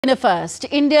In a first,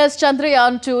 India's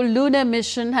Chandrayaan-2 lunar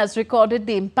mission has recorded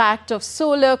the impact of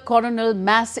solar coronal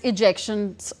mass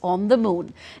ejections on the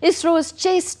moon. ISRO's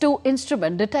CHASE-2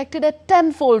 instrument detected a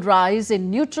tenfold rise in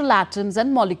neutral atoms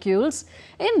and molecules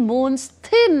in moon's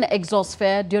thin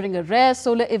exosphere during a rare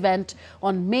solar event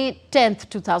on May 10,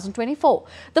 2024.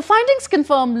 The findings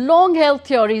confirm long-held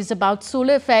theories about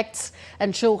solar effects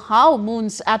and show how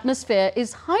moon's atmosphere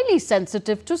is highly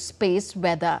sensitive to space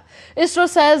weather. ISRO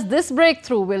says this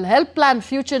breakthrough will help plan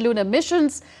future lunar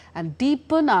missions and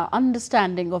deepen our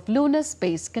understanding of lunar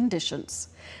space conditions.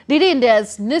 DD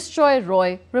India's Nishchoy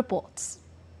Roy reports.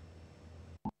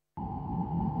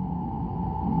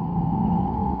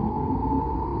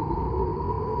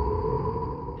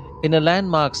 In a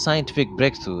landmark scientific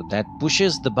breakthrough that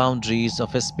pushes the boundaries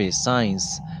of space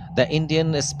science, the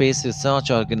Indian Space Research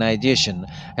Organization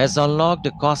has unlocked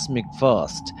a cosmic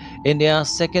first. India's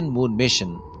second moon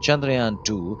mission,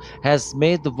 Chandrayaan-2, has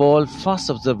made the world's first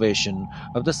observation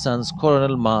of the sun's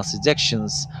coronal mass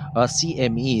ejections, or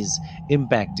CMEs,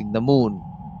 impacting the moon.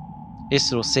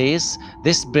 ISRO says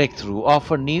this breakthrough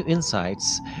offers new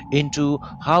insights into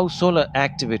how solar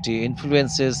activity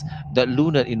influences the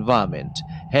lunar environment,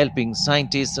 helping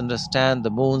scientists understand the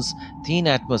moon's thin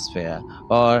atmosphere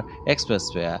or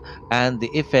exosphere and the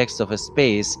effects of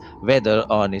space weather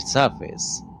on its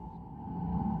surface.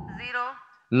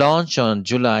 Launched on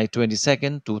July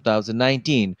 22,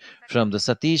 2019 from the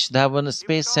Satish Dhawan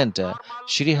Space Center,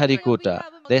 Sriharikota,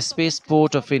 the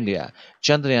spaceport of India,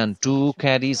 Chandrayaan-2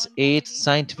 carries 8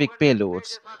 scientific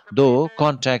payloads. Though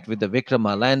contact with the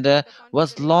Vikrama lander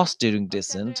was lost during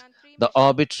descent, the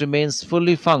orbit remains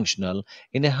fully functional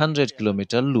in a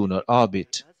 100-kilometer lunar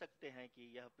orbit.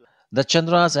 The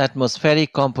Chandra's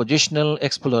Atmospheric Compositional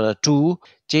Explorer 2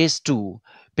 CHASE-2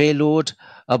 payload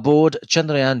aboard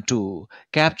Chandrayaan-2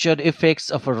 captured effects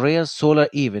of a rare solar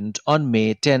event on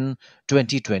May 10,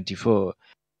 2024.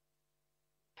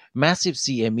 Massive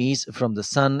CMEs from the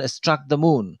sun struck the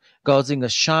moon, causing a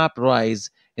sharp rise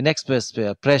in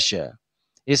exosphere pressure.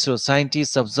 ISRO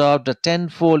scientists observed a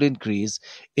tenfold increase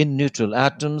in neutral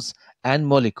atoms and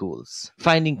molecules.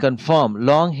 Finding confirmed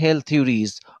long-held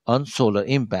theories on solar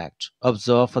impact,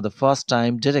 observed for the first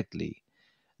time directly.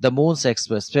 The moon's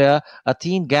exosphere, a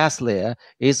thin gas layer,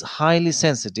 is highly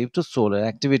sensitive to solar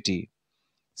activity.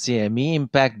 CME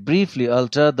impact briefly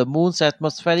alter the moon's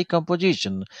atmospheric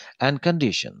composition and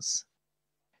conditions.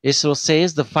 ISRO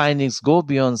says the findings go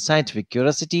beyond scientific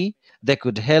curiosity. They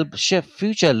could help shape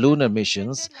future lunar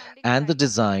missions and the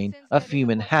design of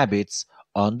human habits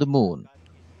on the moon.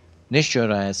 Nishchoy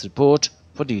Roy's report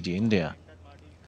for DD India.